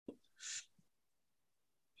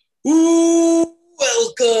Ooh,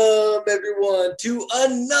 welcome everyone to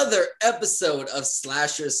another episode of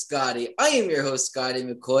Slasher Scotty. I am your host, Scotty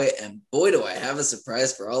McCoy, and boy, do I have a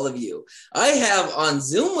surprise for all of you. I have on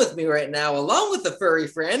Zoom with me right now, along with a furry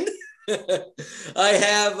friend, I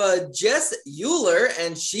have Jess Euler,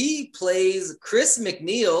 and she plays Chris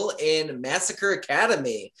McNeil in Massacre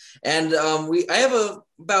Academy. And I have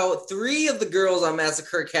about three of the girls on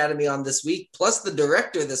Massacre Academy on this week, plus the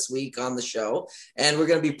director this week on the show. And we're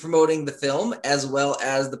going to be promoting the film as well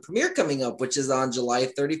as the premiere coming up, which is on July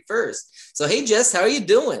 31st. So, hey, Jess, how are you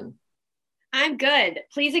doing? I'm good.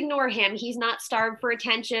 Please ignore him. He's not starved for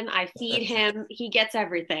attention. I feed him. He gets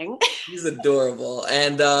everything. He's adorable.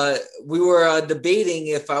 And we were debating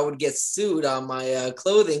if I would get sued on my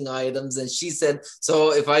clothing items. And she said,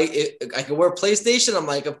 so if I could wear PlayStation, I'm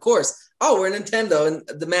like, of course. Oh, we're Nintendo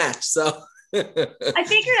in the match. So I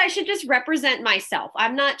figured I should just represent myself.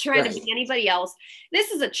 I'm not trying to right. be anybody else.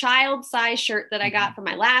 This is a child size shirt that I got from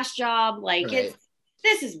my last job. Right.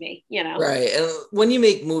 This is me. Right. And when you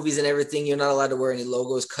make movies and everything, you're not allowed to wear any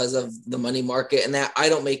logos because of the money market. And that I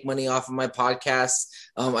don't make money off of my podcasts.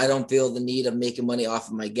 I don't feel the need of making money off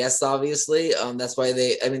of my guests, obviously. That's why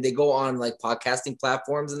they go on like podcasting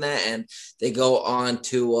platforms and that, and they go on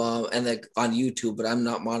to, and like on YouTube, but I'm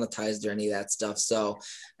not monetized or any of that stuff. So,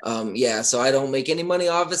 yeah, so I don't make any money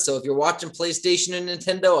off it. So if you're watching PlayStation and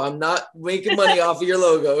Nintendo, I'm not making money off of your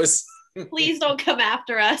logos. Please don't come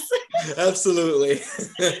after us. Absolutely.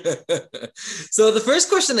 So the first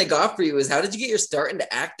question I got for you is, how did you get your start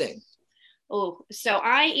into acting? Oh, so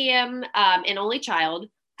I am an only child.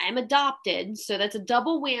 I'm adopted. So that's a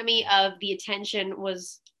double whammy of the attention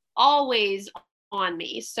was always on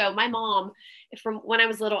me. So my mom, from when I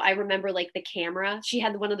was little, I remember like the camera. She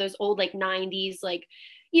had one of those old like 90s, like,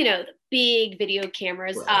 the big video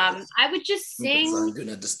cameras. Right. I would just It's on sing. Do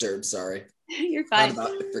Not Disturb. Sorry, You're fine.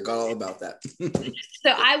 I forgot all about that. So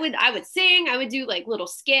I would sing, I would do like little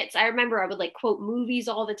skits. I remember I would like quote movies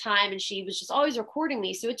all the time, and she was just always recording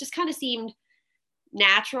me. So it just kind of seemed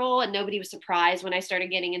natural, and nobody was surprised when I started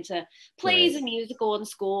getting into plays Right. and musical in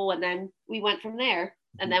school. And then we went from there.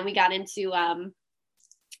 And then we got into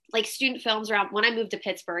like student films around when I moved to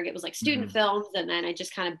Pittsburgh. It was like student Mhm. films, and then I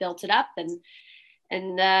just kind of built it up, and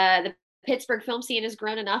the Pittsburgh film scene has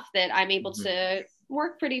grown enough that I'm able Mhm. to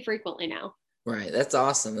work pretty frequently now. Right. That's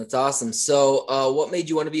awesome. That's awesome. So, what made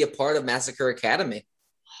you want to be a part of Massacre Academy?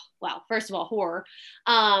 Well, first of all, horror.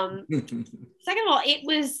 Second of all, it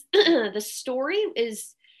was the story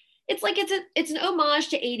is it's an homage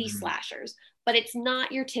to 80s Mhm. slashers, but it's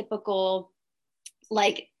not your typical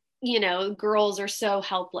like girls are so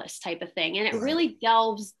helpless type of thing, and it Right. really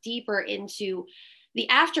delves deeper into the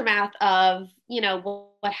aftermath of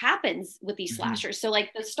what happens with these Mhm. slashers. So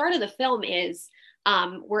like the start of the film is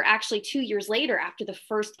we're actually 2 years later after the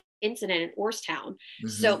first incident in Orstown.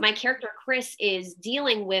 So Mhm. my character Chris is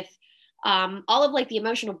dealing with all of like the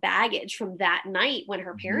emotional baggage from that night when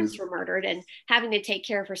her parents Mhm. were murdered and having to take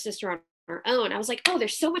care of her sister on her own. I was like, oh,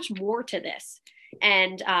 there's so much more to this.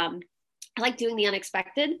 And I like doing the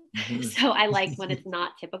unexpected. Mhm. So I like when it's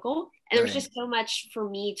not typical. And there was Right. just so much for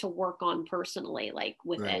me to work on personally, like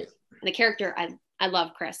with it. Right. And the character, I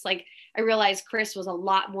love Chris. Like I realized Chris was a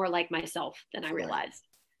lot more like myself than I Right. realized.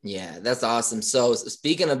 Yeah, that's awesome. So,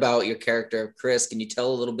 speaking about your character of Chris, can you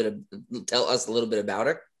tell us a little bit about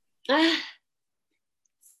her?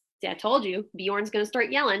 See, I told you Bjorn's going to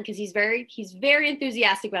start yelling because he's very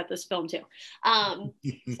enthusiastic about this film too.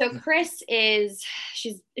 So Chris is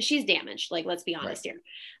she's damaged. Like let's be Right. honest here,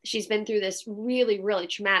 she's been through this really really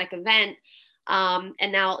traumatic event,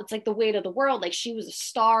 and now it's like the weight of the world. Like she was a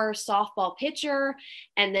star softball pitcher,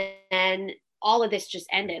 and then all of this just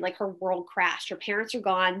ended. Like her world crashed. Her parents are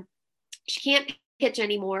gone. She can't pitch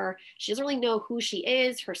anymore. She doesn't really know who she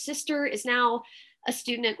is. Her sister is now a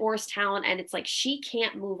student at Orstown, and it's like she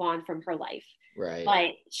can't move on from her life. Right.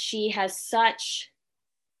 But she has such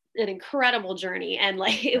an incredible journey, and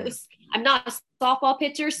like it Right. was. I'm not a softball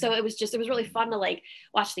pitcher, so it was really fun to like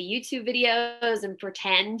watch the YouTube videos and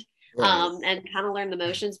pretend Right. and kind of learn the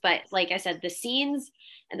motions. But like I said, the scenes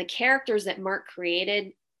and the characters that Mark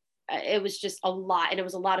created, it was just a lot, and it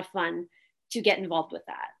was a lot of fun to get involved with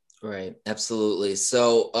that. Right. Absolutely.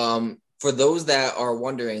 So, for those that are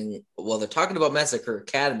wondering, well, they're talking about Massacre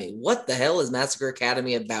Academy. What the hell is Massacre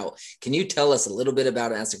Academy about? Can you tell us a little bit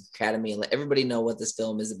about Massacre Academy and let everybody know what this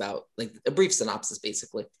film is about? Like a brief synopsis,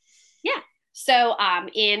 basically. Yeah. So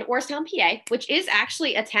in Orstown, PA, which is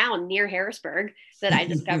actually a town near Harrisburg that I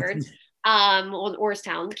discovered on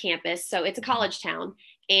Orstown campus. So it's a college town.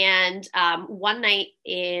 And one night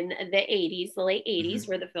in the 80s, the late 80s, Mhm.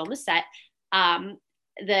 where the film is set, um,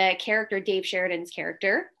 the character, Dave Sheridan's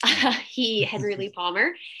character, Henry Lee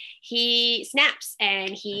Palmer, he snaps and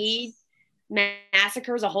he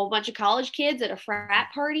massacres a whole bunch of college kids at a frat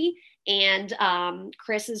party. And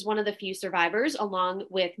Chris is one of the few survivors, along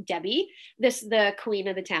with Debbie, the queen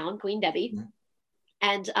of the town, Queen Debbie. Mm-hmm.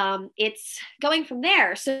 And it's going from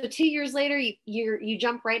there. So 2 years later, you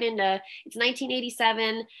jump right into, it's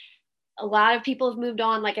 1987. A lot of people have moved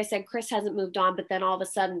on. Like I said, Chris hasn't moved on, but then all of a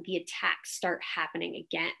sudden the attacks start happening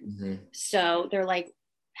again. Mm-hmm. So they're like,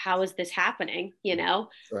 how is this happening? You know,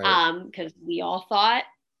 because we all thought,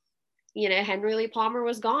 you know, Henry Lee Palmer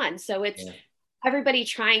was gone. So it's everybody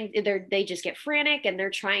trying, they just get frantic and they're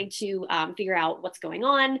trying to figure out what's going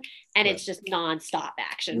on. And it's just nonstop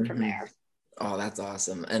action from there. Oh, that's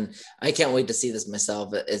awesome. And I can't wait to see this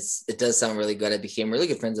myself. It does sound really good. I became really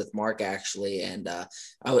good friends with Mark, actually. And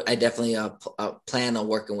I definitely plan on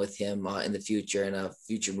working with him in the future in a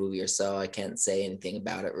future movie or so. I can't say anything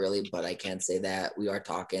about it really, but I can say that we are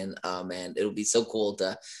talking and it'll be so cool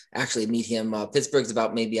to actually meet him. Pittsburgh's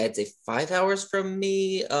about maybe I'd say 5 hours from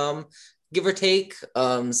me. Give or take.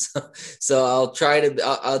 So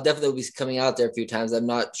I'll definitely be coming out there a few times. I'm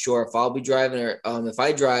not sure if I'll be driving or if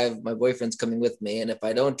I drive, my boyfriend's coming with me. And if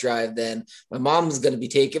I don't drive, then my mom's going to be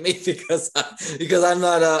taking me because I'm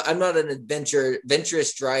not an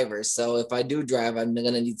adventurous driver. So if I do drive, I'm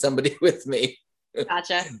going to need somebody with me.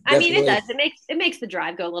 Gotcha. I mean, it does. It makes the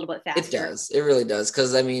drive go a little bit faster. It does. It really does.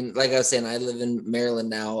 Because I mean, like I was saying, I live in Maryland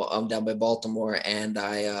now. I'm down by Baltimore, and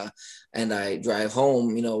I drive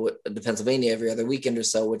home, you know, to Pennsylvania every other weekend or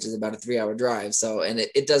so, which is about a 3-hour drive. So, and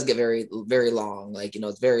it does get very, very long. Like, you know,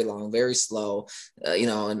 it's very long, very slow. You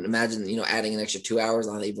know, and imagine, you know, adding an extra 2 hours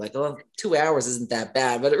on it. You'd be like, oh, 2 hours isn't that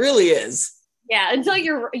bad, but it really is. Yeah, until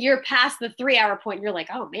you're past the 3-hour point, you're like,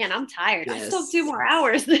 oh man, I'm tired. Yes. I still have 2 more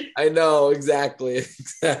hours. I know, exactly.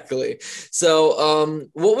 So,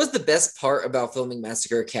 what was the best part about filming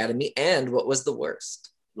Massacre Academy, and what was the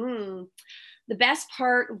worst? The best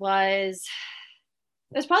part was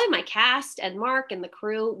probably my cast and Mark and the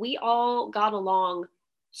crew. We all got along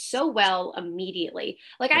so well immediately.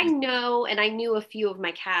 Like I know, and I knew a few of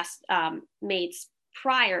my cast mates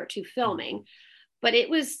prior to filming. But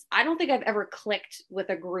I don't think I've ever clicked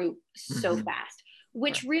with a group so fast,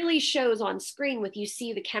 which really shows on screen with you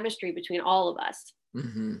see the chemistry between all of us.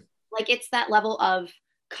 Mm-hmm. Like it's that level of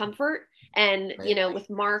comfort. And, you know,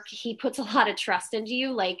 with Mark, he puts a lot of trust into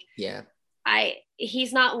you. Like,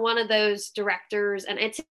 he's not one of those directors, and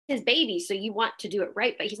it's his baby, so you want to do it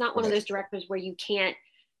right. But he's not one of those directors where you can't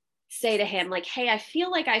say to him, like, hey, I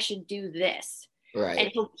feel like I should do this.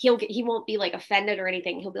 Right. And he won't be like offended or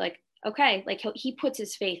anything. He'll be like, okay, like he puts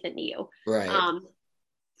his faith into you. Right.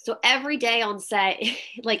 So every day on set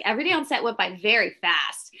went by very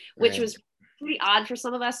fast, which was pretty odd for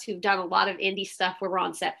some of us who've done a lot of indie stuff where we're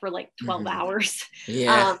on set for like 12 hours.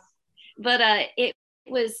 Yeah. But it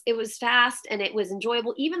was fast and it was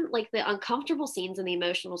enjoyable. Even like the uncomfortable scenes and the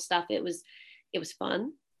emotional stuff, it was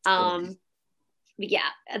fun. But yeah,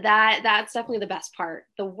 that's definitely the best part.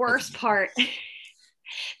 The worst part,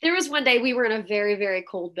 there was one day we were in a very, very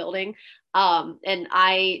cold building. And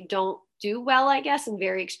I don't do well, I guess, in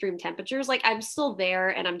very extreme temperatures. Like I'm still there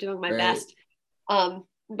and I'm doing my best.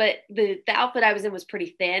 But the outfit I was in was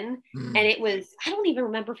pretty thin. And it was, I don't even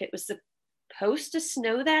remember if it was supposed to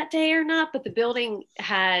snow that day or not, but the building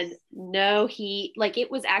had no heat. Like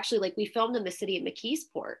it was actually like we filmed in the city of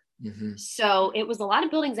McKeesport. So it was a lot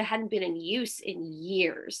of buildings that hadn't been in use in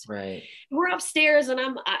years. Right. We're upstairs and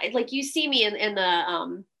I'm like, you see me in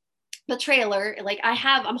the trailer, like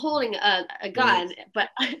I'm holding a gun, but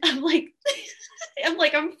I'm like,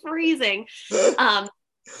 I'm freezing. And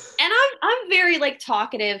I'm very like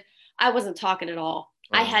talkative. I wasn't talking at all.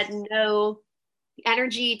 Wow. I had no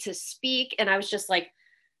energy to speak. And I was just like,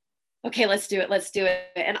 okay, let's do it.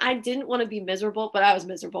 And I didn't want to be miserable, but I was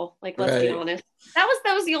miserable. Like, let's be honest. That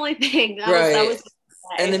was the only thing. That was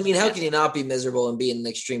and I mean, how can you not be miserable and be in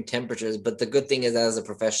extreme temperatures? But the good thing is, as a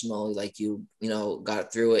professional, like you know,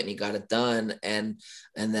 got through it and you got it done. And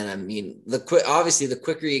then, I mean, obviously the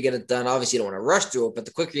quicker you get it done, obviously you don't want to rush through it, but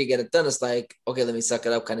the quicker you get it done, it's like, okay, let me suck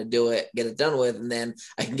it up, kind of do it, get it done with. And then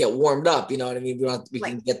I can get warmed up. You know what I mean? We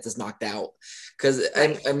can get this knocked out. Cause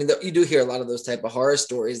I mean, you do hear a lot of those type of horror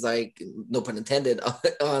stories, like no pun intended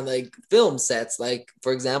on like film sets. Like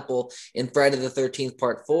for example, in Friday the 13th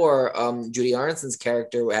part 4, Judy Aronson's character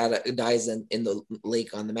character dies in the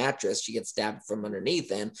lake on the mattress. She gets stabbed from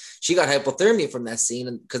underneath, and she got hypothermia from that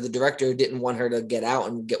scene because the director didn't want her to get out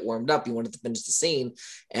and get warmed up. He wanted to finish the scene,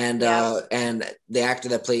 and the actor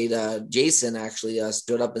that played Jason actually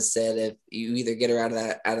stood up and said, "If you either get her out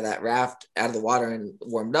of that raft, out of the water and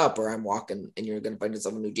warmed up, or I'm walking, and you're going to find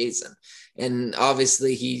yourself a new Jason." And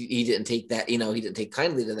obviously he didn't take that, he didn't take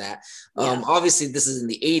kindly to that. Obviously this is in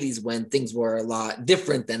the 80s when things were a lot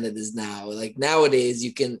different than it is now. Like nowadays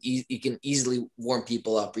you can easily warm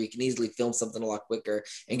people up, or you can easily film something a lot quicker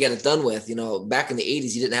and get it done with. Back in the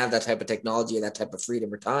 80s, you didn't have that type of technology or that type of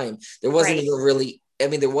freedom or time. There wasn't even really,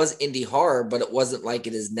 there was indie horror, but it wasn't like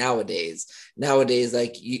it is nowadays. Nowadays,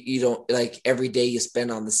 like you don't, like every day you spend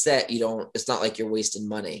on the set, it's not like you're wasting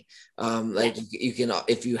money. You can,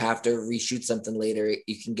 if you have to reshoot something later,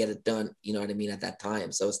 you can get it done, at that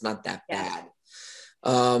time. So it's not that bad.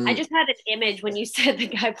 I just had an image when you said the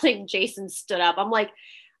guy playing Jason stood up. I'm like,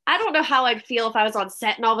 I don't know how I'd feel if I was on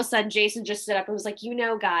set and all of a sudden Jason just stood up and was like,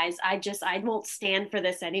 guys, I won't stand for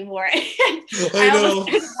this anymore. I know.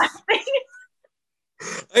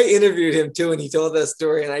 I interviewed him too, and he told that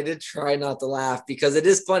story, and I did try not to laugh because it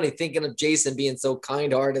is funny thinking of Jason being so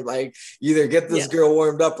kind-hearted, like either get this girl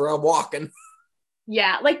warmed up or I'm walking.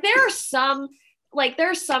 Yeah, like there are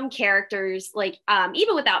some characters, like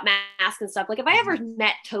even without mask and stuff. Like if I ever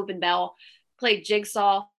met Tobin Bell, played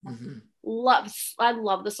Jigsaw, I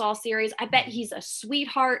love the Saw series. I bet he's a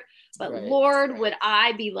sweetheart, but Lord, would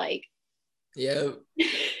I be like,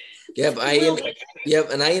 and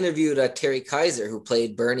I interviewed Terry Kaiser, who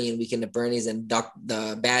played Bernie in Weekend at Bernie's and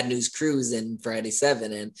the Bad News Cruise in Friday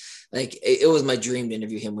 7. And like, it was my dream to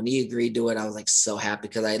interview him. When he agreed to it, I was like so happy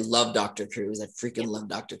because I love Dr. Cruz. I freaking love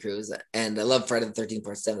Dr. Cruz. And I love Friday the 13th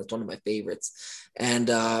Part 7. It's one of my favorites. And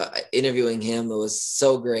interviewing him, it was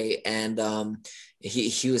so great. And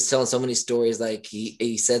he was telling so many stories. Like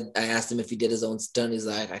he said, I asked him if he did his own stunt. He's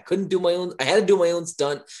like, I had to do my own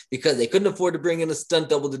stunt because they couldn't afford to bring in a stunt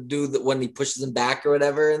double to do that when he pushes him back or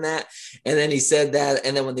whatever and that. And then he said that,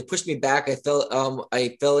 and then when they pushed me back, I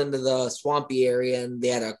fell into the swampy area, and they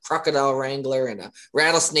had a crocodile wrangler and a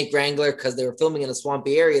rattlesnake wrangler because they were filming in a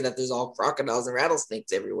swampy area that there's all crocodiles and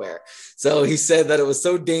rattlesnakes everywhere. So he said that it was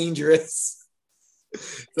so dangerous.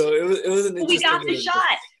 So it was an interesting. We got the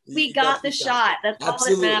shot. We got the shot. That's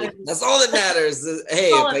absolutely all that matters. That's all that matters. Hey,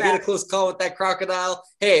 if I get a close call with that crocodile,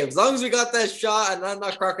 hey, as long as we got that shot and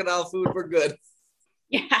not crocodile food, we're good.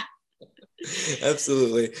 Yeah.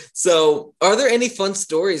 Absolutely. So, are there any fun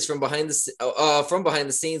stories from behind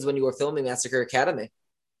the scenes when you were filming Massacre Academy?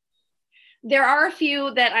 There are a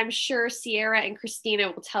few that I'm sure Sierra and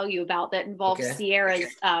Christina will tell you about that involve Sierra's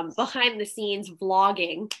behind the scenes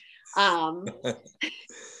vlogging.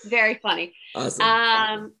 Very funny.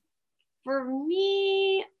 Awesome. For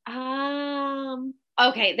me,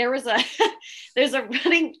 okay, there's a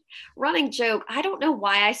running joke. I don't know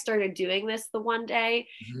why I started doing this the one day,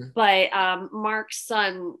 but Mark's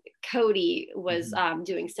son Cody was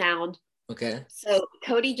doing sound. Okay. So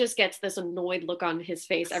Cody just gets this annoyed look on his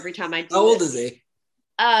face every time I do. How old is he?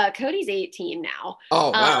 Cody's 18 now.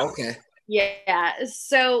 Oh wow, okay. Yeah.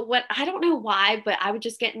 So I don't know why, but I would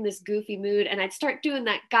just get in this goofy mood and I'd start doing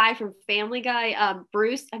that guy from Family Guy,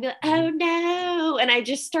 Bruce. I'd be like, oh no. And I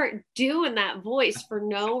just start doing that voice for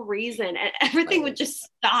no reason. And everything would just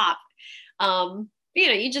stop.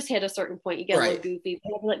 You just hit a certain point, you get a little goofy.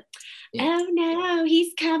 But I'd be like, oh no,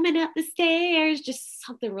 he's coming up the stairs. Just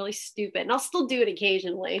something really stupid. And I'll still do it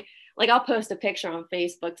occasionally. Like I'll post a picture on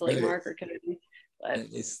Facebook to like Mark or Cody.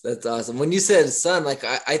 That's awesome. When you said son, like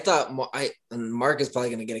I thought, Mark is probably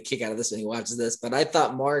going to get a kick out of this when he watches this, but I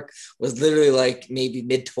thought Mark was literally like maybe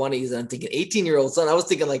mid-20s. And I'm thinking 18-year-old son. I was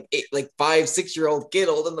thinking like 5-6-year-old kid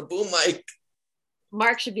holding the boom mic.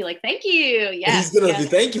 Mark should be like, thank you. Yeah, he's gonna be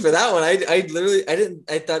thank you for that one.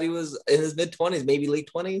 I thought he was in his mid-20s, maybe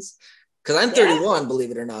late 20s, because I'm 31,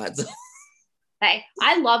 believe it or not. So. Hey,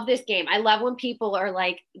 I love this game. I love when people are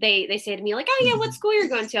like, they say to me like, oh yeah, what school you're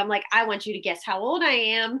going to? I'm like, I want you to guess how old I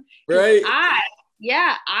am. Right. I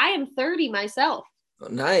am 30 myself. Oh,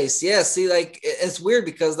 nice. Yeah. See, like it's weird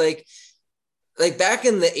because like back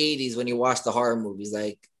in the 80s when you watch the horror movies,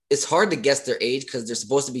 like it's hard to guess their age because they're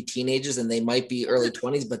supposed to be teenagers and they might be early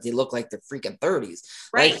 20s, but they look like they're freaking 30s.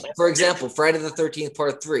 Right. Like, for example, Friday the 13th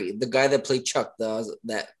Part 3, the guy that played Chuck,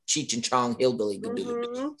 that Cheech and Chong hillbilly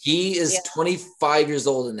dude, he is 25 years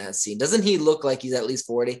old in that scene. Doesn't he look like he's at least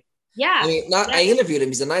 40? Yeah. I mean, I interviewed him.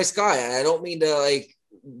 He's a nice guy. I don't mean to like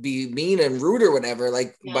be mean and rude or whatever,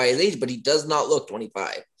 like by his age, but he does not look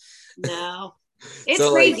 25. No. It's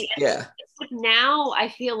so, crazy. Like, yeah. Now I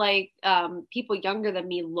feel like people younger than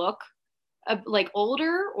me look like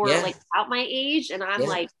older or Yeah. like about my age, and I'm Yeah.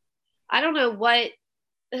 like, I don't know what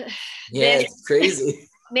Yeah, this. it's crazy.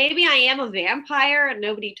 Maybe I am a vampire and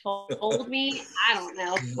nobody told me. I don't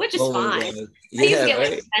know, which is Oh my fine. God. I used to Yeah, get like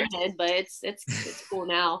right. offended, but it's cool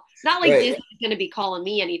now. Not like Right. Disney's going to be calling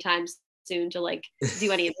me anytime soon to like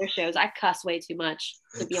do any of their shows. I cuss way too much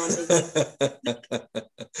to be on Disney.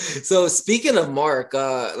 So speaking of Mark,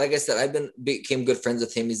 like I said, became good friends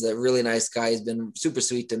with him. He's a really nice guy. He's been super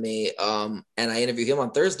sweet to me. And I interviewed him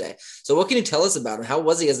on Thursday. So what can you tell us about him? How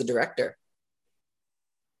was he as a director?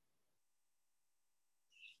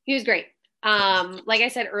 He was great. Like I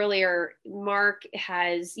said earlier, Mark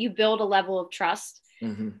has you build a level of trust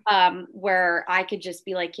where I could just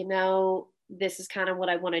be like, this is kind of what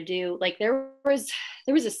I want to do. Like there was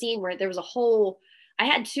a scene where there was a whole I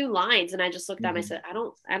had two lines and I just looked at him. I said, I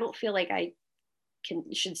don't feel like I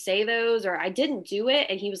should say those or I didn't do it.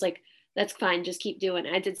 And he was like, that's fine, just keep doing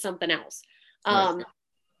it. I did something else. Right.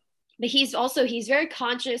 But he's very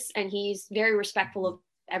conscious and he's very respectful of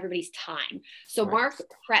everybody's time. So Right. Mark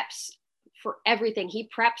preps for everything. He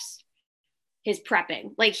preps his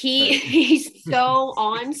prepping. Like Right. he's so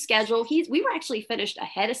on schedule. We were actually finished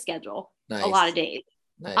ahead of schedule Nice. a lot of days.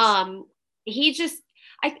 Nice. He just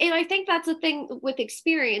I think that's the thing with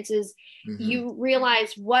experience is you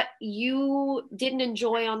realize what you didn't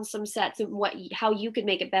enjoy on some sets and how you could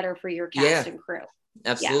make it better for your cast and crew.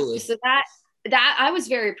 Absolutely. Yeah. So that I was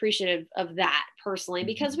very appreciative of that personally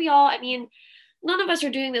because we all, I mean, none of us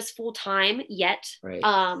are doing this full time yet. Right.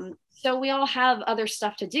 So we all have other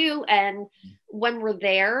stuff to do. And when we're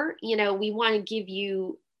there, we want to give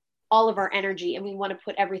you all of our energy and we want to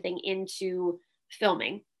put everything into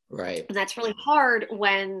filming. Right. And that's really hard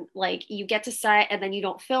when like you get to set and then you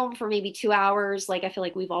don't film for maybe 2 hours. Like I feel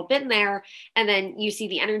like we've all been there and then you see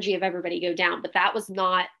the energy of everybody go down, but that was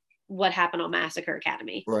not what happened on Massacre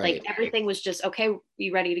Academy. Right. Like everything was just, okay,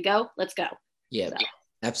 you ready to go? Let's go. Yeah, so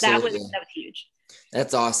absolutely. That was huge.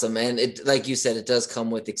 That's awesome. And it, like you said, it does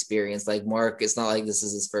come with experience. Like Mark, it's not like this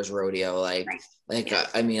is his first rodeo. Like,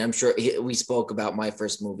 I mean, I'm sure we spoke about my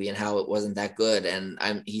first movie and how it wasn't that good. And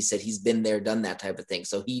he said he's been there, done that type of thing.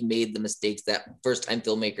 So he made the mistakes that first time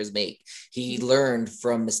filmmakers make. He learned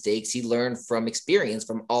from mistakes. He learned from experience,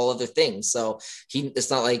 from all other things. So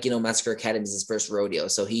it's not like, Massacre Academy is his first rodeo.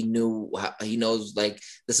 So he knows like,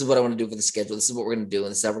 this is what I want to do for the schedule. This is what we're going to do.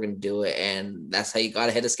 And this is how we're going to do it. And that's how you got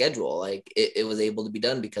ahead of schedule. Like it was able to be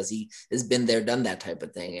done because he has been there, done that type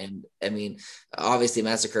of thing. And I mean, obviously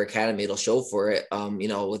Massacre Academy, it'll show for it,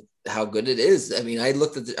 with how good it is. I mean, I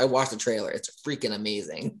watched the trailer. It's freaking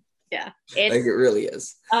amazing. Yeah. Like it really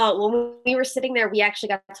is. When we were sitting there, we actually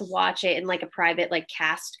got to watch it in like a private, like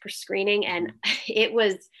cast screening. And it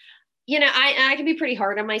was, I can be pretty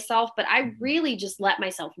hard on myself, but I really just let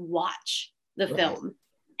myself watch the film.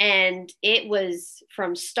 And it was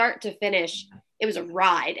from start to finish. It was a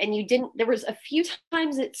ride and there was a few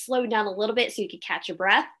times it slowed down a little bit so you could catch your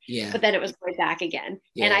breath, but then it was right back again.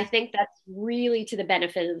 Yeah. And I think that's really to the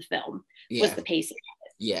benefit of the film was the pacing.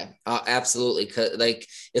 Yeah, absolutely. Cause like,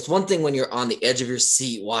 it's one thing when you're on the edge of your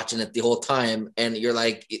seat watching it the whole time and you're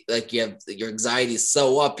like you have your anxiety is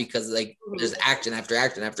so up because like there's action after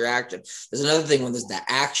action after action. There's another thing when there's that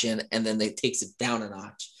action and then it takes it down a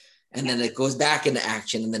notch and then it goes back into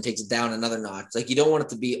action and then takes it down another notch. Like you don't want it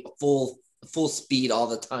to be full speed all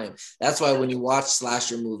the time. That's why when you watch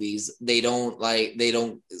slasher movies, they don't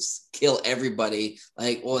kill everybody.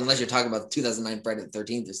 Like, well, unless you're talking about 2009 Friday the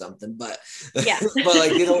 13th or something, but yeah, but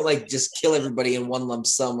like they don't like just kill everybody in one lump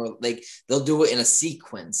sum, or like they'll do it in a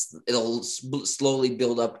sequence. It'll slowly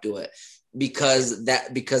build up to it because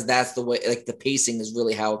that's the way, like the pacing is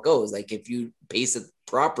really how it goes. Like if you pace it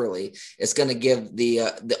properly, it's going to give the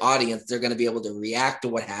audience, they're going to be able to react to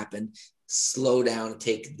what happened, slow down,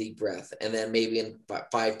 take a deep breath, and then maybe in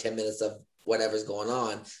 5-10 minutes of whatever's going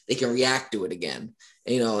on, they can react to it again.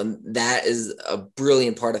 And that is a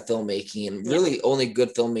brilliant part of filmmaking, and really only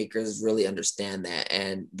good filmmakers really understand that.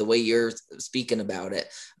 And the way you're speaking about it,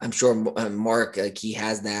 I'm sure Mark, like he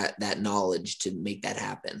has that knowledge to make that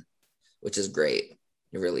happen, which is great.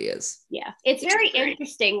 It really is. Yeah, it's very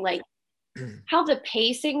interesting, like how the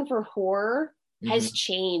pacing for horror has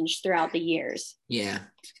changed throughout the years. Yeah,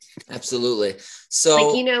 absolutely. So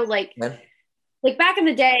like back in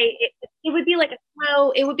the day, it would be like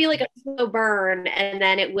a slow burn, and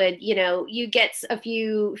then it would, you get a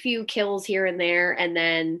few kills here and there, and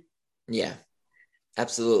then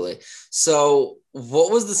absolutely. So what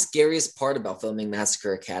was the scariest part about filming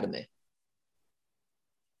Massacre Academy?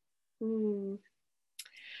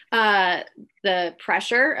 The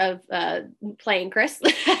pressure of playing Chris,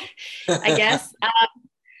 I guess.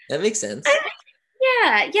 That makes sense. Yeah,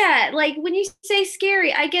 Yeah. Like when you say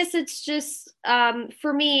scary, I guess it's just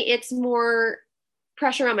for me, it's more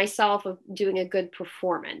pressure on myself of doing a good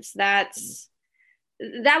performance. That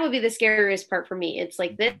would be the scariest part for me. It's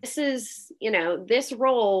like this is, this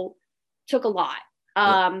role took a lot.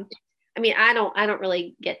 Yeah. I mean, I don't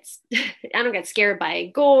really get I don't get scared by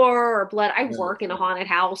gore or blood. I No. work in a haunted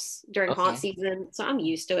house during haunt Okay. season, so I'm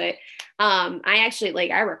used to it. I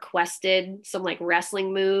actually I requested some like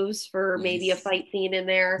wrestling moves for maybe a Nice. fight scene in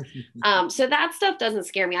there. So that stuff doesn't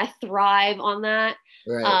scare me. I thrive on that.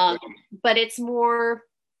 Right. Um, but it's more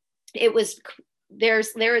it was there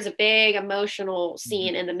is a big emotional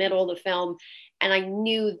scene Mhm. in the middle of the film, and I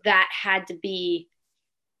knew that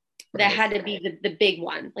Right. had to be the big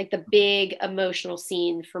one, like the big emotional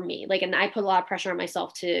scene for me. Like, and I put a lot of pressure on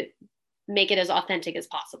myself to make it as authentic as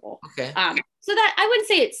possible. Okay. So that I wouldn't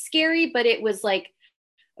say it's scary, but it was like,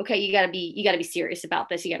 okay, you gotta be serious about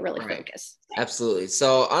this. You gotta really Right. focus. Absolutely.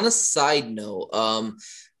 So on a side note,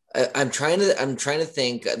 I'm trying to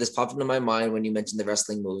think. This popped into my mind when you mentioned the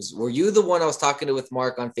wrestling moves. Were you the one I was talking to with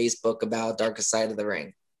Mark on Facebook about Darkest Side of the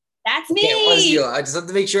Ring? That's Okay, it was me, you. I just have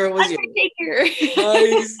to make sure it was you. Undertaker.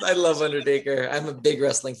 Nice. I love Undertaker. I'm a big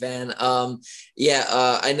wrestling fan.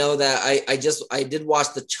 Yeah, I know that I did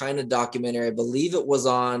watch the China documentary. I believe it was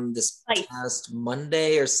on this Nice. past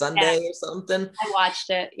Monday or Yeah, Sunday or something. I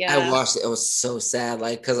watched it. I Yeah. watched it. It was so sad,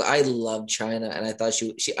 like because I love China and I thought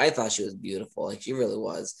I thought she was beautiful, like she really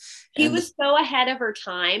was. She And was so ahead of her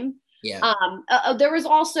time. yeah, There was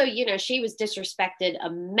also, she was disrespected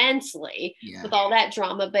immensely yeah, with all that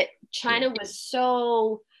drama, but yeah, China was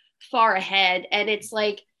so far ahead. And it's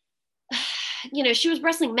like, she was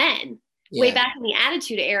wrestling men way yeah, back in the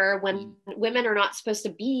Attitude Era when women are not supposed to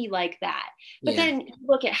be like that. But yeah. then you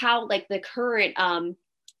look at how like the current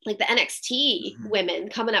like the NXT Mhm. women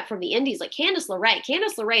coming up from the indies, like Candice LeRae.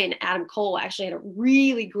 Candice LeRae and Adam Cole actually had a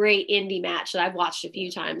really great indie match that I've watched a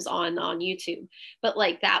few times on YouTube. But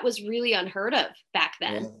like that was really unheard of back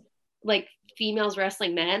then. Yeah. Like females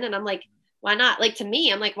wrestling men, and I'm like, why not? Like to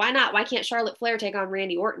me, I'm like, why not? Why can't Charlotte Flair take on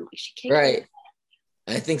Randy Orton? Like she kicked his. Right.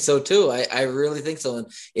 I think so too. I really think so. And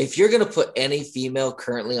if you're gonna put any female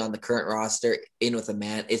currently on the current roster in with a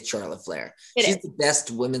man, it's Charlotte Flair. It She's is. the best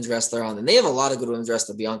women's wrestler on, and they have a lot of good women's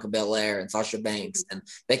wrestlers, Bianca Belair and Sasha Banks and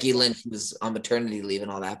Becky Lynch, who was on maternity leave and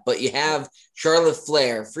all that. But you have Charlotte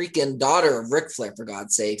Flair, freaking daughter of Ric Flair, for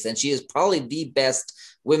God's sakes, and she is probably the best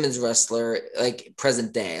women's wrestler like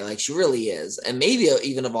present day. Like she really is, and maybe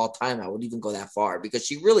even of all time, I would even go that far because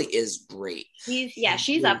she really is great.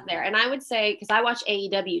 She's up there. And I would say, because I watch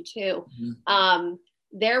AEW too, Mhm.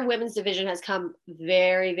 their women's division has come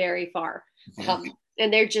very, very far. Okay.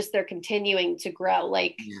 And they're continuing to grow.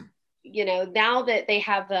 Like, Yeah. Now that they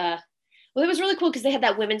have well, it was really cool because they had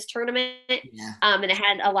that women's tournament, Yeah. and it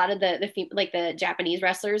had a lot of the Japanese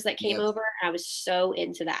wrestlers that came Yep. over. And I was so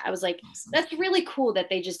into that. I was like, Awesome. that's really cool that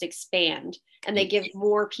they just expand and they give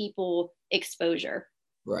more people exposure.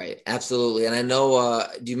 Right. Absolutely. And I know,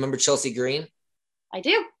 do you remember Chelsea Green? I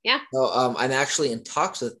do. Yeah. So I'm actually in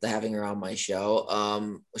talks with having her on my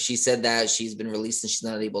show. She said that she's been released and she's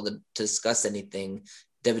not able to discuss anything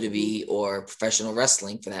WWE or professional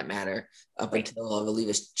wrestling for that matter up Right. until I believe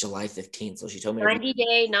it's July 15th. So she told me to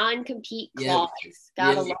 90-day non-compete Yep. clause.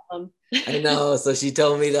 Gotta love them. I know. So she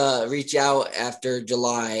told me to reach out after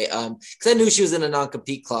July. Because I knew she was in a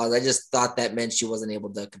non-compete clause. I just thought that meant she wasn't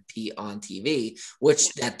able to compete on TV,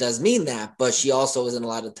 which that does mean that. But she also isn't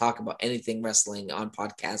allowed to talk about anything wrestling on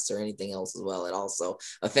podcasts or anything else as well. It also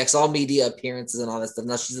affects all media appearances and all that stuff.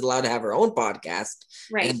 Now she's allowed to have her own podcast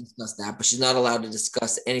Right. and discuss that, but she's not allowed to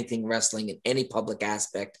discuss anything wrestling in any public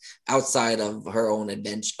aspect outside of her own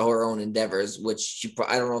adventure, her own endeavors. Which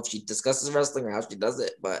I don't know if she discusses wrestling or how she does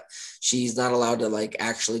it, but she's not allowed to like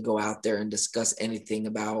actually go out there and discuss anything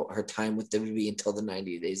about her time with WWE until the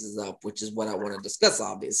 90 days is up, which is what I want to discuss,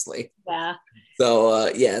 obviously. Yeah.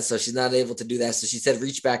 So so she's not able to do that. So she said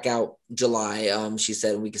reach back out July. She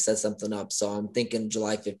said we could set something up. So I'm thinking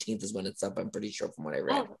July 15th is when it's up. I'm pretty sure from what I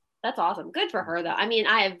read. Oh, that's awesome. Good for her though. I mean,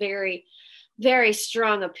 I have very, very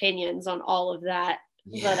strong opinions on all of that,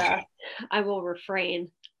 but I will refrain.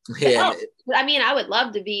 Yeah. I mean, I would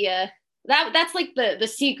love to be that's like the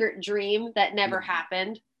secret dream that never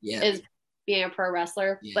happened. Yeah. Is being a pro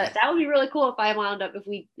wrestler. Yeah. But that would be really cool if I wound up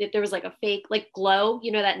if there was like a fake like Glow,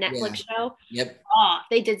 that Netflix show. Yep. Oh, if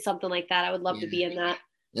they did something like that, I would love to be in that.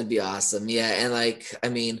 That'd be awesome. Yeah. And like, I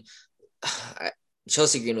mean,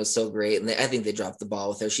 Chelsea Green was so great, and I think they dropped the ball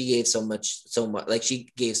with her. She gave so much, like she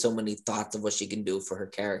gave so many thoughts of what she can do for her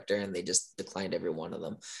character, and they just declined every one of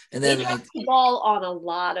them. And then they like dropped the ball on a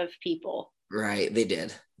lot of people. Right, they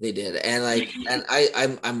did, and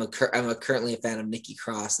I'm currently a fan of Nikki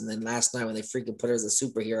Cross, and then last night when they freaking put her as a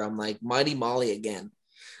superhero, I'm like Mighty Molly again.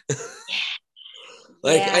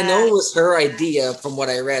 Like I Yeah. know it was her idea from what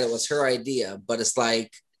I read, it was her idea, but it's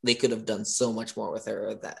like they could have done so much more with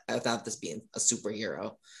her that without this being a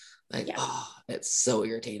superhero. Like, Yeah. oh, it so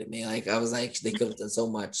irritated me. Like I was like, they could have done so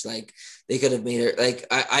much. Like they could have made her like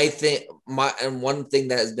I think and one thing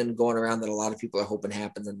that has been going around that a lot of people are hoping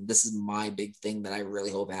happens, and this is my big thing that I really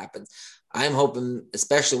hope happens. I'm hoping,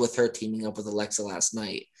 especially with her teaming up with Alexa last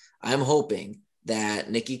night, I'm hoping that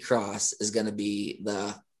Nikki Cross is gonna be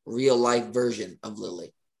the real life version of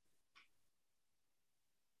Lily.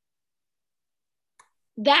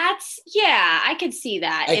 I could see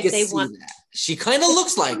that I if can they see want that. She kind of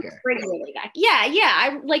looks like her. bring Lily back. Yeah.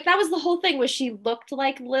 I like that was the whole thing was she looked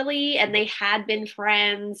like Lily and they had been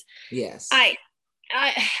friends. Yes. I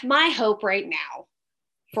my hope right now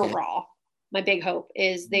for Okay. Raw, my big hope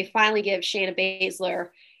is they finally give Shayna Baszler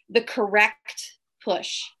the correct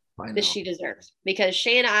push I that know. she deserves because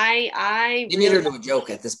Shayna, I They made her really do a joke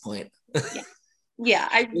at this point. yeah. Yeah,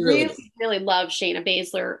 I They really really, did. really love Shayna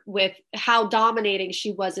Baszler with how dominating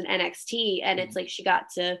she was in NXT. And it's Mhm. like she got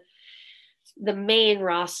to the main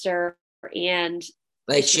roster and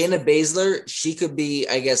Like it's just, Shayna Baszler, she could be,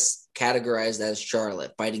 I guess, categorized as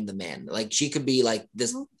Charlotte fighting the man. Like she could be like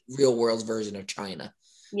this real world's version of China.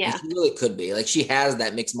 Like yeah, she really could be. Like she has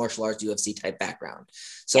that mixed martial arts UFC type background.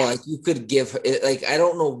 So yeah, like you could give her like I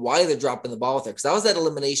don't know why they're dropping the ball with her because I was at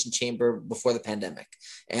Elimination Chamber before the pandemic,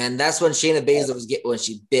 and that's when Shayna Baszler was getting when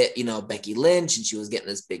she bit Becky Lynch and she was getting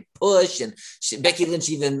this big push, and Becky Lynch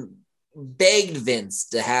even begged Vince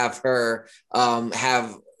to have her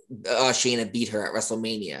have Shayna beat her at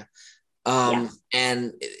WrestleMania, yeah,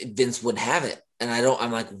 and Vince wouldn't have it, and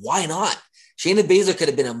I'm like, why not? Shayna Baszler could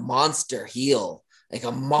have been a monster heel, like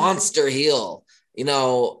a monster heel, and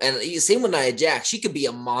same with Nia Jax. She could be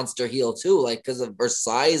a monster heel too, like because of her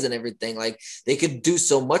size and everything. Like they could do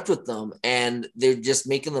so much with them, and they're just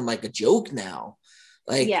making them like a joke now.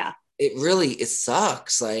 Like yeah. it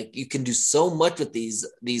sucks. Like you can do so much with these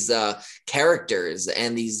characters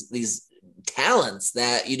and these talents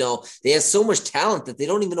that they have so much talent that they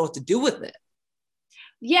don't even know what to do with it.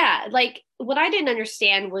 Yeah, like what I didn't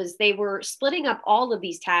understand was they were splitting up all of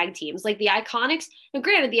these tag teams, like the Iconics. Now,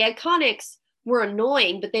 granted, the Iconics were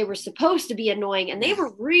annoying, but they were supposed to be annoying, and they Yeah.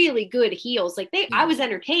 were really good heels. Like I was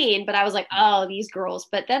entertained, but I was like, oh, these girls.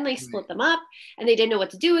 But then they split them up, and they didn't know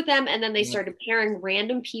what to do with them, and then they Yeah. started pairing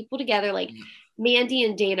random people together, like Yeah. Mandy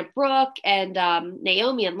and Dana Brooke, and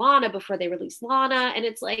Naomi and Lana before they released Lana, and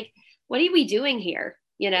it's like, what are we doing here?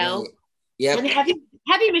 You Right. know? Yep. And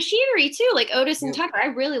heavy machinery too, like Otis and Yep. Tucker. I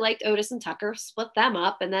really liked Otis and Tucker, split them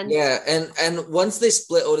up, and then Yeah, and once they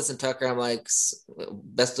split Otis and Tucker, I'm like,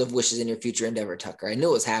 best of wishes in your future endeavor, Tucker. I knew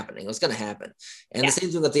it was happening. It was going to happen. And the yeah, same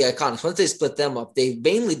thing with the Iconics. Once they split them up, they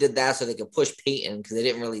mainly did that so they could push Peyton because they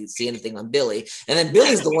didn't really see anything on Billy. And then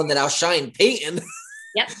Billy's the one that outshined Peyton.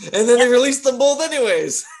 yep, And then they released them both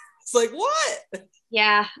anyways. It's like, what?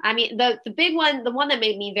 yeah. I mean, the big one, the one that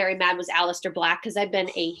made me very mad was Aleister Black because I've been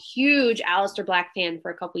a huge Aleister Black fan for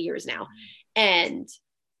a couple years now, and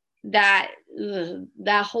that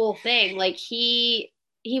whole thing, like he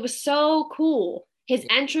was so cool. His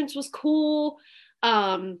entrance was cool.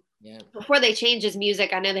 Yeah. Before they changed his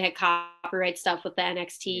music, I know they had copyright stuff with the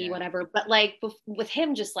NXT, Yeah. whatever, but like with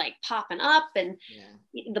him just like popping up and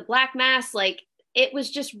Yeah. the black mask, like it was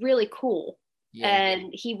just really cool. Yeah.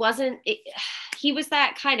 And he was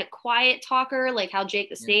that kind of quiet talker, like how Jake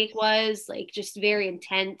the Snake was, like just very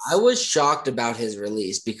intense. I was shocked about his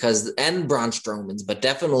release and Braun Strowman's, but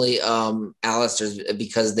definitely Alistair's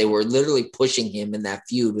because they were literally pushing him in that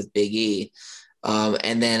feud with Big E.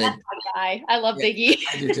 And then That's my guy. I love Big E.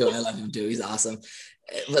 I do too. I love him too. He's awesome.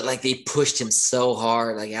 But like they pushed him so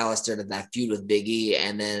hard, like Alistair to that feud with Big E,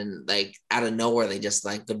 and then like out of nowhere they just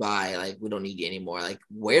like goodbye, like we don't need you anymore. Like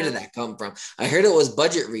where did that come from? I heard it was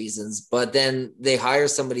budget reasons, but then they hire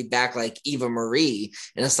somebody back like Eva Marie,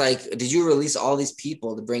 and it's like, did you release all these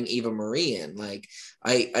people to bring Eva Marie in? Like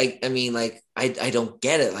I mean, like I don't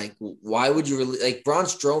get it. Like why would you like Braun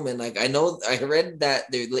Strowman? Like I know I read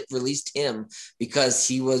that they released him because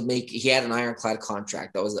he had an ironclad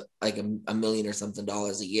contract that was like $1 million or something,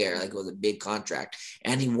 a year. Like it was a big contract,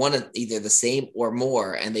 and he wanted either the same or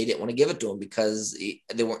more, and they didn't want to give it to him because he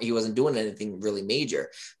wasn't doing anything really major.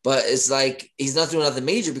 But it's like he's not doing nothing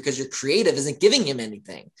major because your creative isn't giving him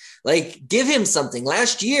anything. Like give him something.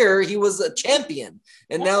 Last year he was a champion,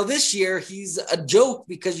 and now this year he's a joke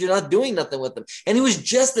because you're not doing nothing with him. And he was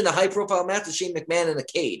just in a high profile match with Shane McMahon in a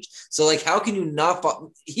cage. So like, how can you not?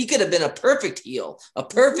 He could have been a perfect heel, a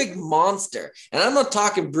perfect monster. And I'm not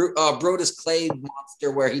talking Brodus Clay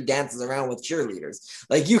monster where he dances around with cheerleaders.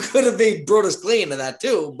 Like you could have made Brodus Clay into that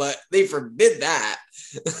too, but they forbid that.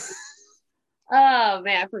 Oh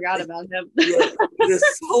man, I forgot about him. Yeah,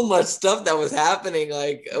 there's so much stuff that was happening.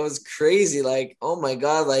 Like it was crazy. Like, oh my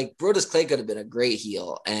God, like Brodus Clay could have been a great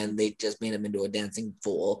heel and they just made him into a dancing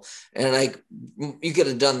fool. And like you could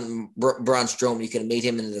have done Braun Strowman, you could have made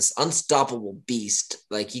him into this unstoppable beast.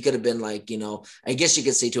 Like he could have been like, you know, I guess you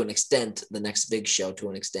could say to an extent, the next Big Show to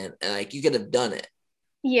an extent. And like you could have done it.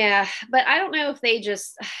 Yeah, but I don't know if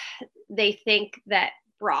they think that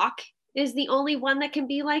Brock is the only one that can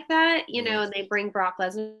be like that, you know, and they bring Brock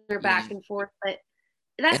Lesnar back and forth, but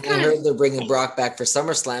that's kind of. I heard they're bringing Brock back for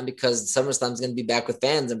SummerSlam because SummerSlam is going to be back with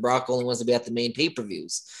fans, and Brock only wants to be at the main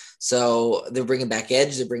pay-per-views. So they're bringing back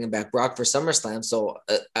Edge, they're bringing back Brock for SummerSlam. So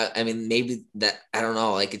I mean, maybe that, I don't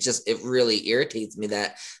know. Like it really irritates me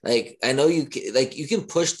that like I know you can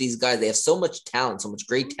push these guys. They have so much talent, so much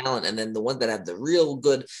great talent, and then the ones that have the real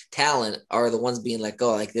good talent are the ones being let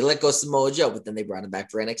go. Like they let go Samoa Joe, but then they brought him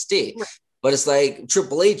back for NXT. Right. But it's like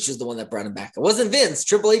Triple H is the one that brought him back. It wasn't Vince.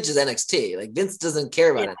 Triple H is NXT. Like Vince doesn't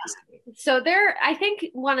care about NXT. So I think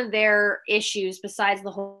one of their issues, besides the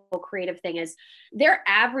whole creative thing, is the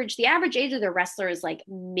average age of their wrestler is like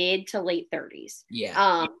mid to late 30s.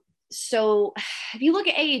 Yeah. So if you look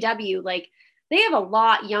at AEW, like they have a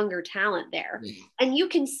lot younger talent there. Yeah. And you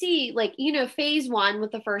can see, like, you know, phase one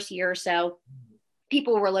with the first year or so,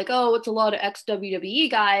 people were like, oh, it's a lot of ex-WWE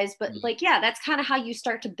guys. But like, yeah, that's kind of how you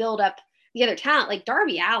start to build up the other talent, like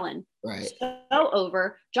Darby Allin, right? So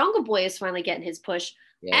over. Jungle Boy is finally getting his push.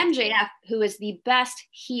 Yeah. MJF, who is the best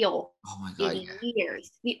heel in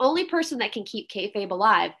years, the only person that can keep kayfabe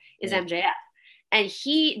alive is MJF, and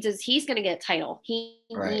he's going to get a title. He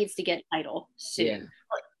needs to get a title soon.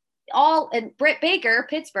 Yeah. And Britt Baker,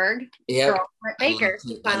 Pittsburgh, girl, Britt Baker,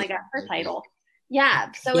 she finally got her title.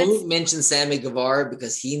 Yeah, so don't mention Sammy Guevara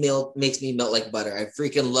because he makes me melt like butter. I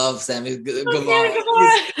freaking love Sammy Guevara.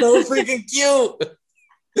 He's so freaking cute.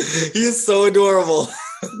 He is so adorable.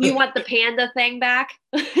 You want the panda thing back?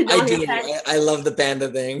 I do. I love the panda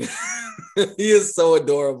thing. He is so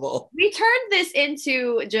adorable. We turned this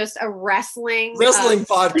into just a wrestling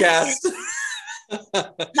podcast.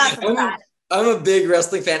 Not so bad. I'm a big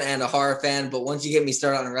wrestling fan and a horror fan, but once you get me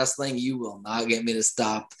started on wrestling, you will not get me to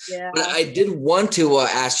stop. Yeah. But I did want to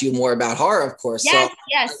ask you more about horror, of course.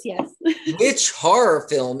 Yes. Which horror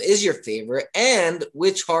film is your favorite, and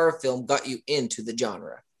which horror film got you into the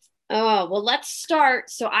genre? Oh, well, let's start.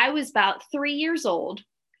 So I was about 3 years old,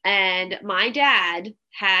 and my dad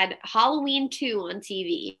had Halloween 2 on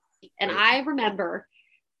TV. And I remember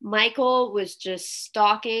Michael was just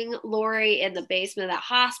stalking Lori in the basement of that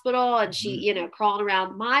hospital, and she, you know, crawling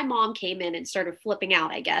around. My mom came in and started flipping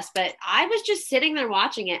out, I guess, but I was just sitting there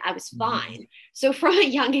watching it. I was fine. So from a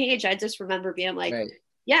young age, I just remember being like,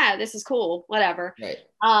 yeah, this is cool, whatever. Right.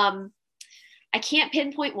 I can't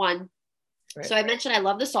pinpoint one. Right. So I mentioned I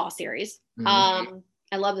love the Saw series. I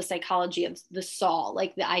love the psychology of the Saw,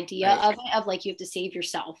 like the idea of it, of like you have to save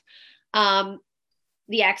yourself.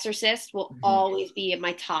 The Exorcist will always be in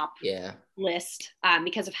my top list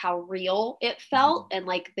because of how real it felt and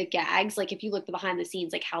like the gags. Like if you look behind the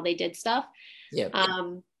scenes, like how they did stuff. Yeah.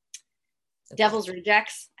 Devil's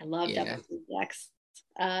Rejects. I love Devil's Rejects.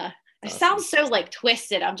 I sound so like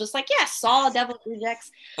twisted. I'm just like, yeah, Saw, Devil's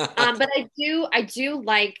Rejects. But I do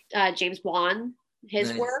like James Wan,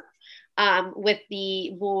 his work with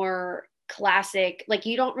the more classic. Like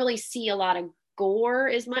you don't really see a lot of gore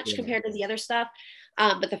as much compared to the other stuff.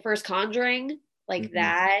 But the first Conjuring, like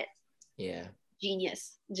that,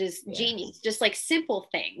 genius, genius. Just like simple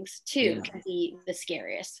things too can be the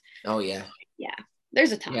scariest. Oh yeah,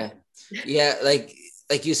 there's a ton. Yeah,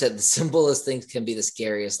 like you said, the simplest things can be the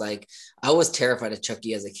scariest. Like I was terrified of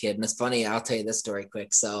Chucky as a kid, and it's funny. I'll tell you this story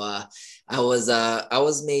quick. So I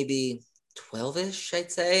was maybe 12ish,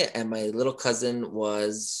 I'd say, and my little cousin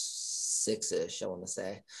was 6ish, I want to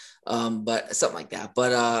say. But something like that.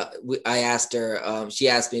 But I asked her, she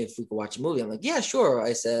asked me if we could watch a movie. I'm like, yeah, sure.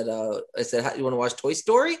 I said, how, you want to watch Toy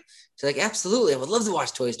Story? She's like, absolutely. I would love to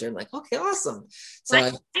watch Toy Story. I'm like, okay, awesome.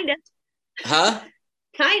 So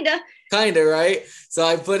Kinda, right? So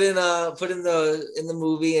I put in the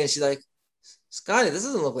movie, and she's like, Scotty, this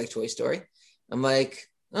doesn't look like Toy Story. I'm like,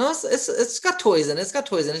 no, it's got toys in it. It's got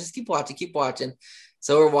toys in it. Just keep watching, keep watching.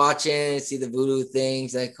 So we're watching, see the voodoo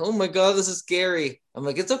things. Like, oh my god, this is scary. I'm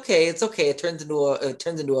like, it's okay, it's okay. It turns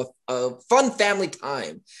into a fun family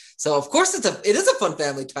time. So of course it is a fun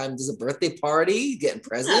family time. There's a birthday party, getting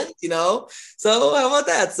presents, you know. So how about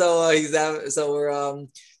that? So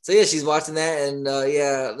so yeah, she's watching that, and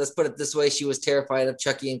yeah, let's put it this way: she was terrified of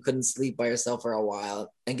Chucky and couldn't sleep by herself for a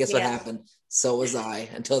while. And guess what happened? So was I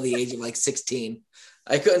until the age of like 16.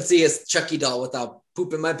 I couldn't see a Chucky doll without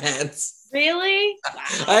pooping my pants. Really? Wow.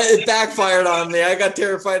 It backfired on me. I got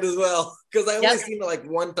terrified as well because I only seen it like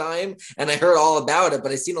one time and I heard all about it,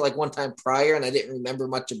 but I seen it like one time prior and I didn't remember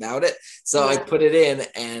much about it. So I put it in,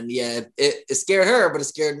 and yeah, it scared her, but it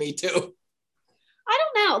scared me too. I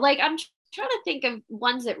don't know. Like, I'm trying to think of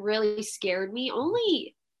ones that really scared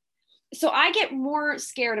me. So I get more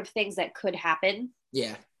scared of things that could happen.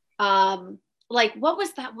 Yeah. Like, what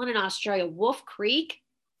was that one in Australia? Wolf Creek.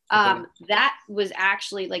 That was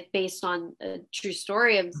actually like based on a true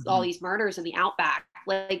story of all these murders in the outback.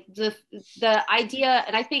 Like the idea,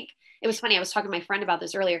 and I think it was funny. I was talking to my friend about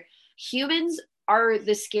this earlier. Humans are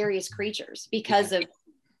the scariest creatures because of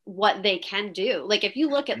what they can do. Like if you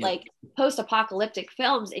look at like post-apocalyptic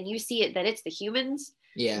films and you see it that it's the humans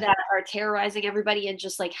that are terrorizing everybody, and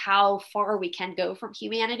just like how far we can go from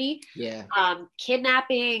humanity.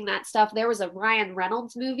 Kidnapping, that stuff. There was a Ryan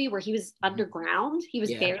Reynolds movie where he was underground, he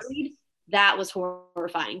was buried. That was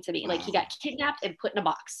horrifying to me. Like he got kidnapped and put in a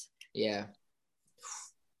box. And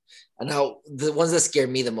now the ones that scare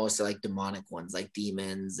me the most are like demonic ones, like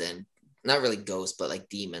demons, and not really ghosts, but like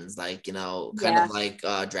demons, like, you know, kind of like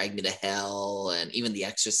Drag Me to Hell, and even The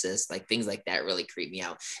Exorcist, like things like that really creep me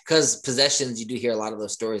out, because possessions, you do hear a lot of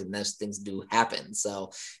those stories and those things do happen.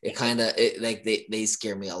 So it kind of like they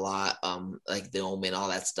scare me a lot. Like The Omen, all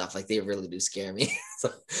that stuff, like they really do scare me.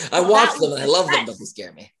 So I watch them and I love them, but they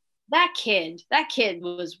scare me. That kid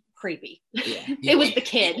was creepy. It was the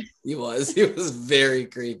kid. He was very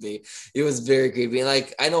creepy. He was very creepy. And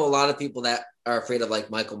like, I know a lot of people that are afraid of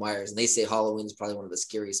like Michael Myers, and they say Halloween is probably one of the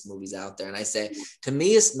scariest movies out there. And I say, to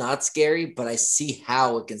me, it's not scary, but I see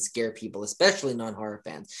how it can scare people, especially non-horror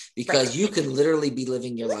fans, because you can literally be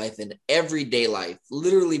living your life in everyday life,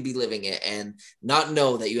 literally be living it, and not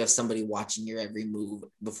know that you have somebody watching your every move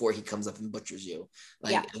before he comes up and butchers you.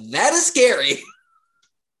 Like that is scary.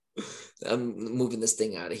 I'm moving this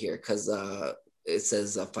thing out of here because it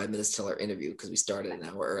says 5 minutes till our interview because we started an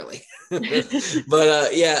hour early.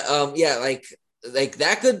 But like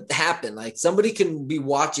that could happen. Like somebody can be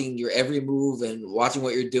watching your every move and watching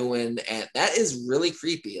what you're doing, and that is really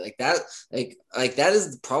creepy. Like that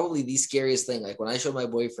is probably the scariest thing. Like when I showed my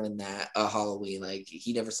boyfriend that Halloween, like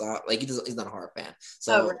he never saw it. Like he's not a horror fan,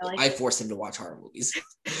 so really? I forced him to watch horror movies.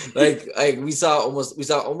 like we saw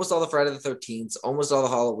almost all the Friday the 13th, almost all the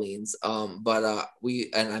Halloweens. But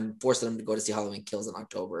I'm forcing him to go to see Halloween Kills in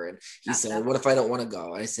October, and he said, "What if I don't want to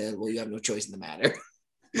go?" I said, "Well, you have no choice in the matter."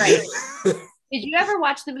 Right. Did you ever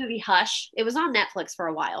watch the movie Hush? It was on Netflix for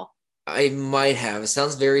a while. I might have. It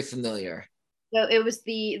sounds very familiar. So it was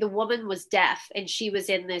the woman was deaf, and she was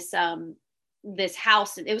in this this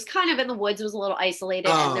house, and it was kind of in the woods. It was a little isolated.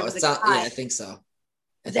 Oh, and there was I think so.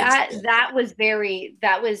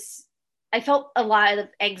 I felt a lot of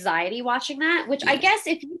anxiety watching that, which I guess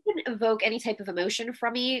if you can evoke any type of emotion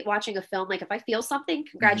from me watching a film, like if I feel something,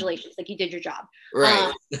 congratulations, like you did your job.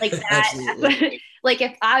 Right. Like that, like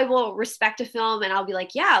if I will respect a film and I'll be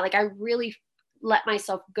like, yeah, like I really let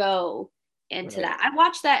myself go into that. I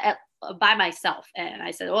watched that by myself and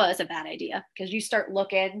I said, oh, that's a bad idea, because you start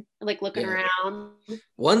looking around.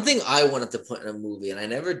 One thing I wanted to put in a movie, and I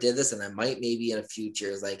never did this, and I might maybe in a future,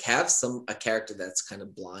 is like have a character that's kind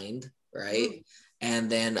of blind, right? And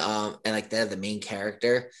then and like they're the main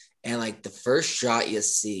character, and like the first shot you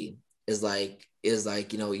see is like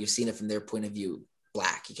you know, you're seeing it from their point of view,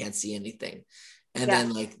 black, you can't see anything, and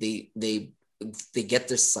then like they get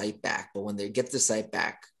their sight back, but when they get their sight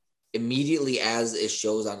back, immediately as it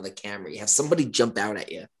shows onto the camera, you have somebody jump out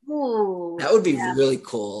at you. Ooh, that would be really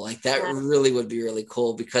cool. Like that really would be really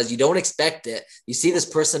cool, because you don't expect it. You see this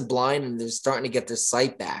person blind and they're starting to get their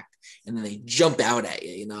sight back, and then they jump out at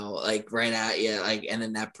you, you know, like right at you, like, and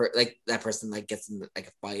then that person like gets in like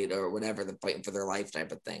a fight or whatever, they're fighting for their life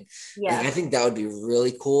type of thing. Like, I think that would be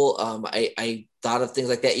really cool. I thought of things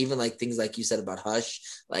like that, even like things like you said about Hush,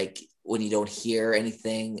 like when you don't hear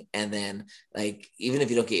anything, and then like even if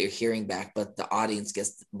you don't get your hearing back, but the audience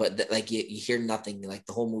gets, like you hear nothing, like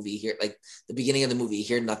the whole movie, you hear like the beginning of the movie, you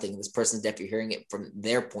hear nothing, this person's deaf, you're hearing it from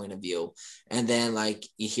their point of view, and then like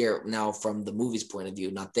you hear now from the movie's point of view,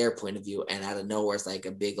 not their point of view, and out of nowhere it's like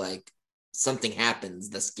a big like something happens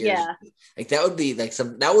that scares Yeah. you. Like that would be like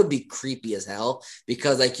that would be creepy as hell,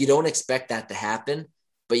 because like you don't expect that to happen.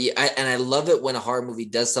 But I love it when a horror movie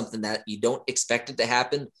does something that you don't expect it to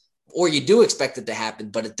happen, or you do expect it to happen,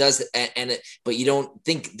 but it does, but you don't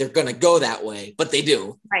think they're gonna go that way, but they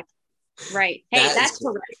do. Right. Right. Hey, That is that's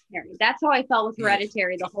cool. Hereditary. That's how I felt with Yeah.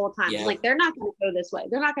 Hereditary the whole time. Yeah. I'm like, they're not going to go this way.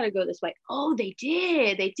 They're not going to go this way. Oh, they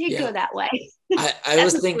did. They did Yeah. go that way. I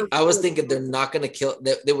was thinking they're not gonna kill.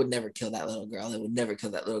 They would never kill that little girl. They would never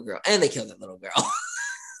kill that little girl, and they killed that little girl.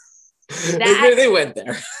 They went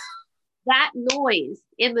there. That noise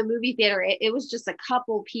in the movie theater, it was just a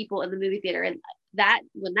couple people in the movie theater, and that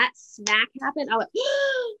when that smack happened, I went,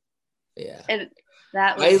 Yeah. and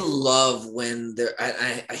that was, I love when there.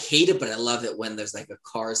 I hate it, but I love it when there's like a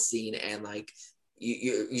car scene and like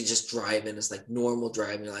you just drive in. It's like normal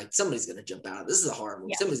driving. You're like, somebody's gonna jump out. This is a horror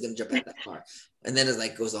movie. yeah. Somebody's gonna jump out of that car. And then it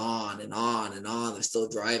like goes on and on and on. They're still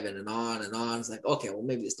driving and on and on. It's like, okay, well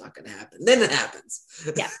maybe it's not gonna happen. Then it happens.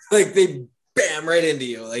 Yeah. Like they bam right into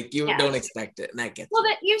you. Like you Yeah. don't expect it, and that gets. Well, you.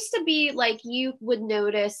 that used to be like you would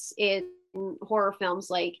notice in horror films,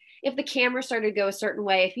 like if the camera started to go a certain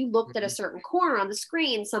way, if you looked at a certain corner on the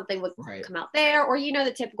screen, something would Right. come out there, or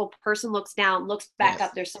the typical person looks down, looks back Yeah.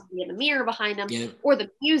 up, there's somebody in the mirror behind them, Yeah. or the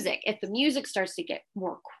music, if the music starts to get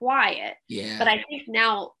more quiet. Yeah. But I think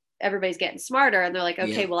now everybody's getting smarter and they're like,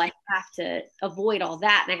 okay, Yeah. well, I have to avoid all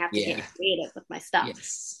that and I have to Yeah. get creative with my stuff.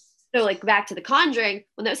 Yes. So like back to The Conjuring,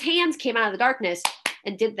 when those hands came out of the darkness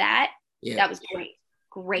and did that, Yeah. that was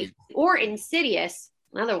great. Or Insidious,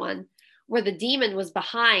 another one where the demon was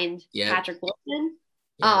behind Yeah. Patrick Wilson.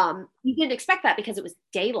 Yeah. You didn't expect that because it was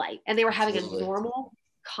daylight and they were having Absolutely. a normal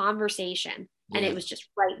conversation, and Yeah. it was just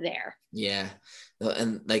right there. Yeah.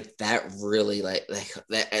 And like that really like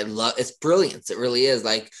that I love, it's brilliance. It really is.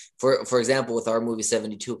 Like for example, with our movie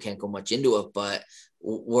 72, can't go much into it, but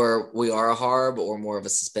we are a horror, but we're more of a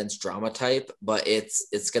suspense drama type, but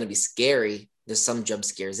it's going to be scary. There's some jump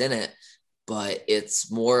scares in it, but it's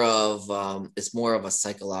more of a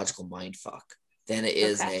psychological mind fuck than it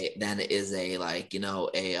is a like, than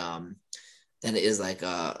it is like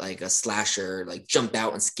a slasher, like jump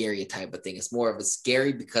out and scare you type of thing. It's more of a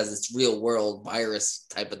scary because it's real world virus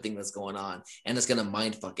type of thing that's going on, and it's gonna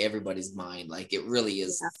mind fuck everybody's mind. Like it really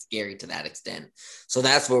is scary to that extent. So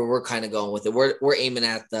that's where we're kind of going with it. We're aiming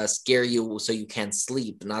at the scare you so you can't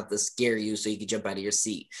sleep, not the scare you so you can jump out of your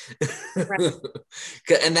seat. Right.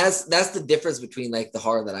 And that's the difference between like the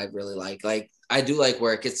horror that I really like. Like I do like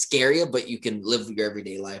where it gets scarier, but you can live your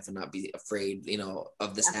everyday life and not be afraid,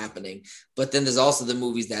 of this happening. But then there's also the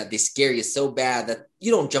movies that they scare you so bad that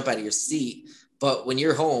you don't jump out of your seat. But when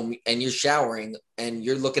you're home and you're showering and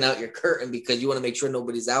you're looking out your curtain because you want to make sure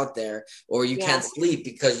nobody's out there, or you can't sleep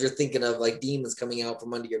because you're thinking of like demons coming out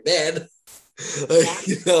from under your bed.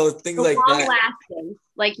 Things like that.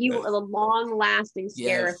 The long lasting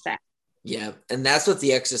scare effect. Yeah, and that's what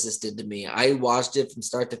The Exorcist did to me. I watched it from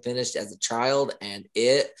start to finish as a child, and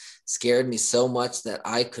it scared me so much that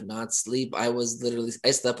I could not sleep. I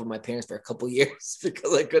slept with my parents for a couple years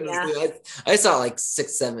because I couldn't sleep. I saw like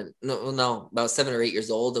about 7 or 8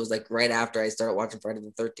 years old. It was like right after I started watching Friday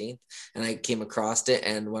the 13th, and I came across it.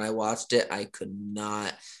 And when I watched it, I could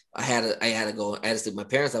not. I had to go. I had to sleep with my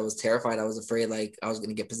parents. I was terrified. I was afraid like I was going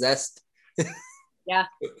to get possessed. Yeah.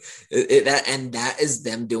 That is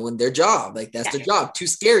them doing their job. Like that's their job, to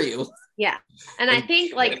scare you. Yeah. And I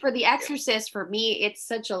think like for The Exorcist, for me, it's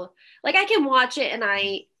such a, like I can watch it and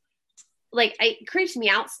it creeps me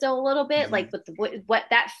out still a little bit, like with what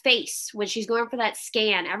that face when she's going for that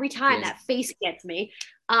scan, every time that face gets me.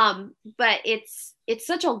 But it's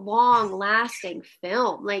such a long lasting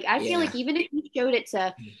film. Like I feel like even if you showed it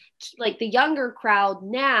to like the younger crowd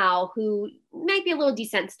now who might be a little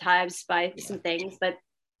desensitized by some things, but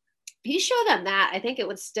if you show them that, I think it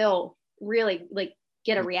would still really like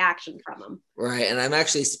get a reaction from them. Right. And I'm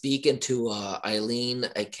actually speaking to Eileen.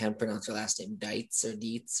 I can't pronounce her last name, Dietz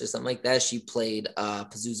or something like that. She played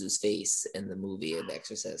Pazuzu's face in the movie The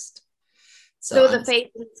Exorcist. So the face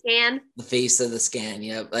of the scan? The face of the scan,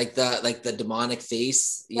 yeah. Like the demonic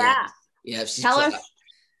face. Yeah. Yeah. Tell her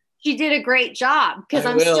she did a great job because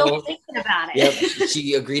I'm still thinking about it. Yep.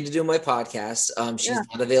 She agreed to do my podcast. She's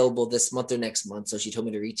not available this month or next month. So she told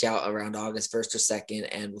me to reach out around August 1st or 2nd,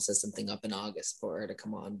 and we'll set something up in August for her to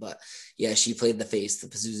come on. But yeah, she played the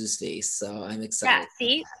Pazuzu's face. So I'm excited. Yeah,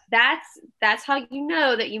 see, that's how you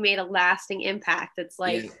know that you made a lasting impact. It's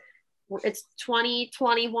like it's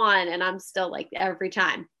 2021 and I'm still like every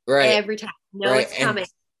time. It's coming.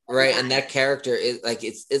 Right. And that character is like,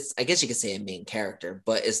 it's I guess you could say a main character,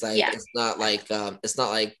 but it's like it's not like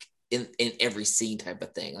in every scene type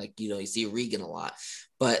of thing. Like, you see Regan a lot,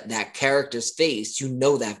 but that character's face,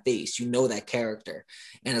 that face, that character.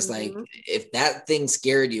 And it's like, if that thing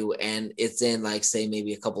scared you and it's in, like, say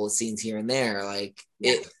maybe a couple of scenes here and there, like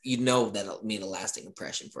that it'll made a lasting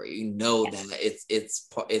impression for you. That it's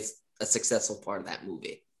a successful part of that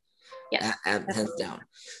movie. Yes, hands down.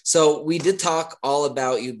 So we did talk all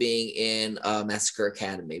about you being in Massacre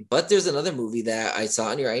Academy, but there's another movie that I saw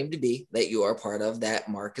on your IMDb that you are part of that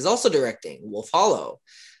Mark is also directing, Wolf Hollow.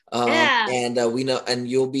 And we know, and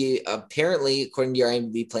you'll be apparently, according to your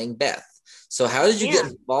IMDb, playing Beth. So how did you get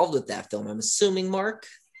involved with that film? I'm assuming, Mark.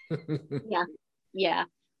 Yeah.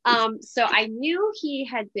 So I knew he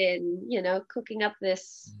had been, cooking up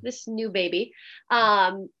this new baby.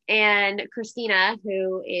 And Christina,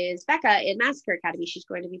 who is Becca in Massacre Academy, she's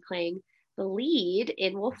going to be playing the lead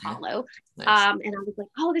in Wolf Hollow. Nice. And I was like,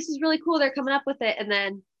 oh, this is really cool. They're coming up with it. And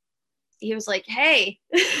then he was like, hey,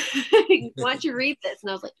 why don't you read this? And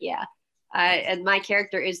I was like, yeah. And my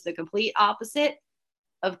character is the complete opposite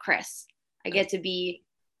of Chris. I get to be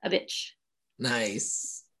a bitch.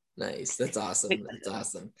 Nice. That's awesome. That's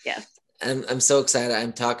awesome. Yeah. I'm so excited.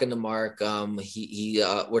 I'm talking to Mark.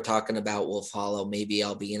 We're talking about Wolf Hollow. Maybe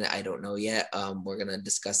I'll be in it. I don't know yet. We're gonna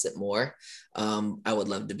discuss it more. I would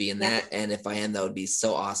love to be in that, and if I am, that would be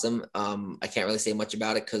so awesome. I can't really say much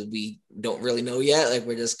about it because we don't really know yet. Like,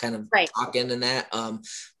 we're just kind of talking and that.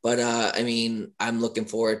 But I mean, I'm looking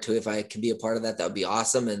forward to, if I can be a part of that, that would be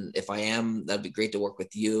awesome. And if I am, that'd be great to work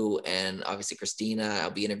with you and obviously Christina.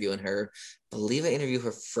 I'll be interviewing her. I believe I interview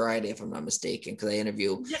her Friday, if I'm not mistaken, because I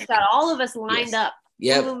interview. Just got all of us lined up.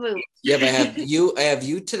 Yep. Yep. I have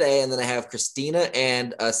you today, and then I have Christina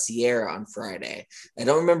and Sierra on Friday. I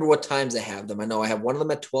don't remember what times I have them. I know I have one of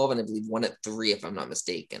them at 12 and I believe one at 3, if I'm not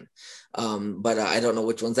mistaken. But I don't know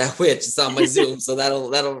which one's at which. It's on my Zoom, so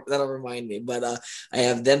that'll remind me. But I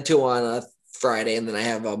have them two on Friday, and then I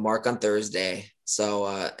have Mark on Thursday. So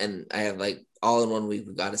and I have, like, all in 1 week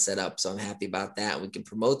we've got to set up. So I'm happy about that. We can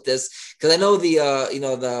promote this because I know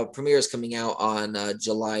the premiere is coming out on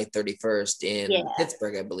July 31st in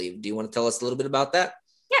Pittsburgh, I believe. Do you want to tell us a little bit about that?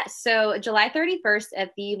 Yeah. So July 31st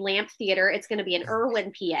at the Lamp Theater. It's going to be in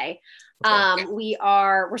Irwin, PA. Okay.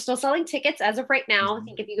 We're still selling tickets as of right now. I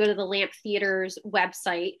think if you go to the Lamp Theater's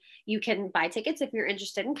website, you can buy tickets if you're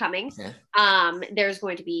interested in coming. Okay. There's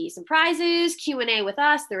going to be some prizes, Q&A with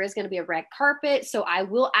us. There is going to be a red carpet. So I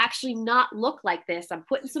will actually not look like this. I'm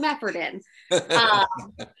putting some effort in.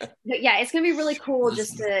 Yeah, it's going to be really cool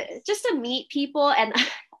just to meet people and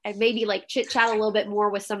maybe like chit chat a little bit more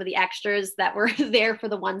with some of the extras that were there for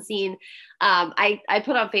the one scene. I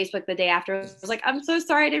put on Facebook the day after. I was like, I'm so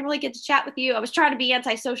sorry I didn't really get to chat with you. I was trying to be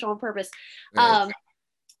antisocial on purpose. Right.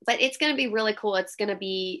 But it's going to be really cool. It's going to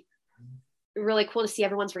be really cool to see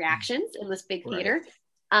everyone's reactions in this big theater.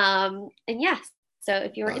 And yes, so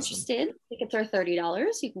if you're interested, tickets are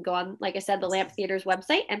 $30. You can go on, like I said, the Lamp Theater's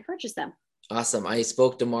website and purchase them. Awesome. I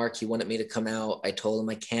spoke to Mark. He wanted me to come out. I told him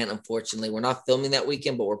I can't, unfortunately. We're not filming that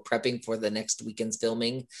weekend, but we're prepping for the next weekend's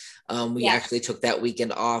filming. We actually took that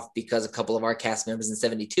weekend off because a couple of our cast members in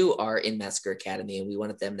 72 are in Massacre Academy, and we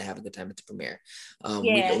wanted them to have a good time at the premiere.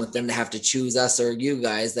 We don't want them to have to choose us or you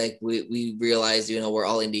guys. Like, we realized, we're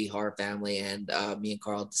all indie horror family, and me and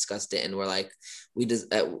Carl discussed it, and we're like, we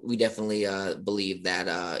definitely believe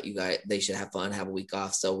that they should have fun, have a week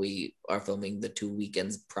off. So we are filming the 2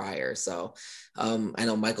 weekends prior. So I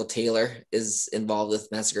know Michael Taylor is involved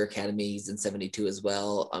with Massacre Academy. He's in 72 as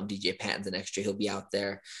well. DJ Patton's an extra. He'll be out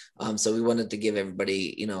there. So we wanted to give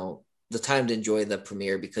everybody, the time to enjoy the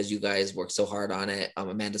premiere because you guys worked so hard on it.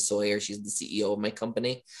 Amanda Sawyer, she's the CEO of my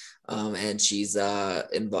company. And she's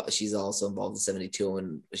also involved in 72,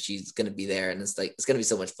 and she's going to be there, and it's going to be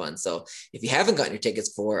so much fun. So if you haven't gotten your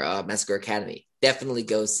tickets for Massacre Academy, definitely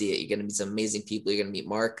go see it. You're going to meet some amazing people. You're going to meet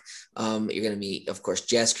Mark. You're going to meet, of course,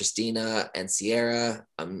 Jess, Christina, and Sierra.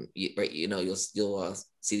 You'll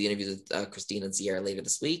see the interviews with Christina and Sierra later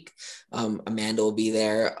this week. Amanda will be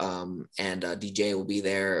there, and DJ will be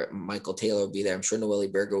there. Michael Taylor will be there. I'm sure Noelle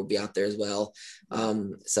Berger will be out there as well.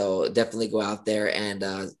 So definitely go out there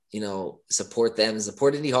and support them and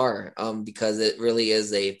support indie horror because it really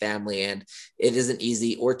is a family, and it isn't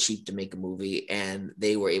easy or cheap to make a movie, and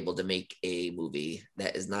they were able to make a movie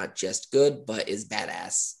that is not just good but is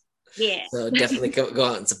badass. Yeah. So definitely go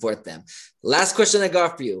out and support them. Last question I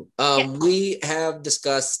got for you. We have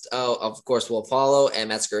discussed, of course, Wolf Hollow and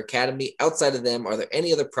Massacre Academy. Outside of them, are there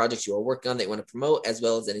any other projects you are working on that you want to promote, as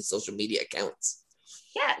well as any social media accounts?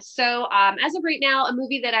 Yeah. So as of right now, a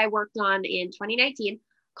movie that I worked on in 2019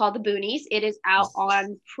 called The Boonies. It is out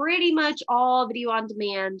on pretty much all video on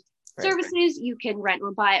demand services. You can rent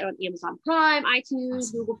or buy it on Amazon Prime, iTunes,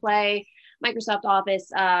 Awesome. Google Play, Microsoft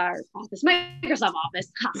Office, Microsoft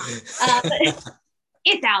Office.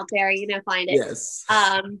 It's out there, find it. Yes.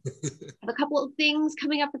 I have a couple of things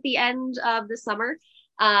coming up at the end of the summer.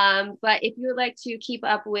 But if you would like to keep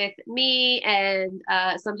up with me, and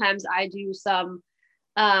sometimes I do some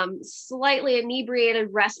slightly inebriated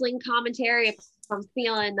wrestling commentary if I'm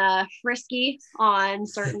feeling frisky on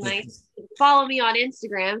certain nights, follow me on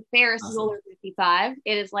Instagram, Ferris Bueller 55.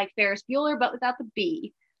 It is like Ferris Bueller, but without the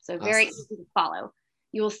B. So very easy to follow.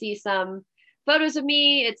 You will see some photos of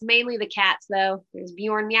me. It's mainly the cats, though. There's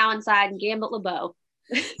Bjorn Meow inside and Gambit LeBeau.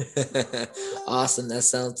 Awesome. That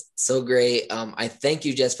sounds so great. I thank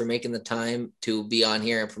you, Jess, for making the time to be on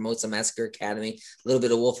here and promote some Massacre Academy, a little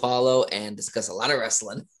bit of Wolf Hollow, and discuss a lot of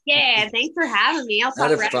wrestling. Yeah, thanks for having me. I'll talk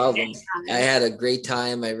Not a problem. anytime. I had a great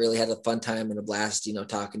time. I really had a fun time and a blast,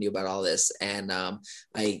 talking to you about all this. And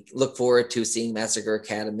I look forward to seeing Massacre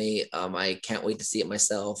Academy. I can't wait to see it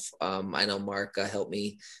myself. I know Mark helped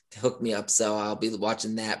me to hook me up, so I'll be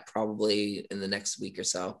watching that probably in the next week or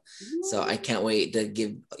so. So I can't wait to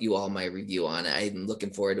give you all my review on it. I'm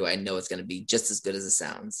looking forward to it. I know it's going to be just as good as it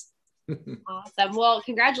sounds. Awesome. Well,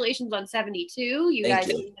 congratulations on 72. You guys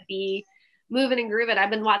seem to be moving and grooving. I've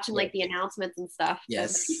been watching like the announcements and stuff.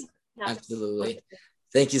 Yes, absolutely.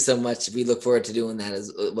 Thank you so much. We look forward to doing that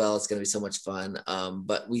as well. It's going to be so much fun.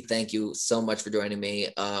 But we thank you so much for joining me.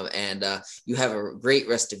 And you have a great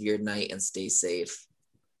rest of your night and stay safe.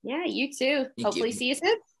 Yeah, you too. Hopefully see you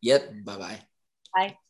soon. Yep. Bye-bye. Bye.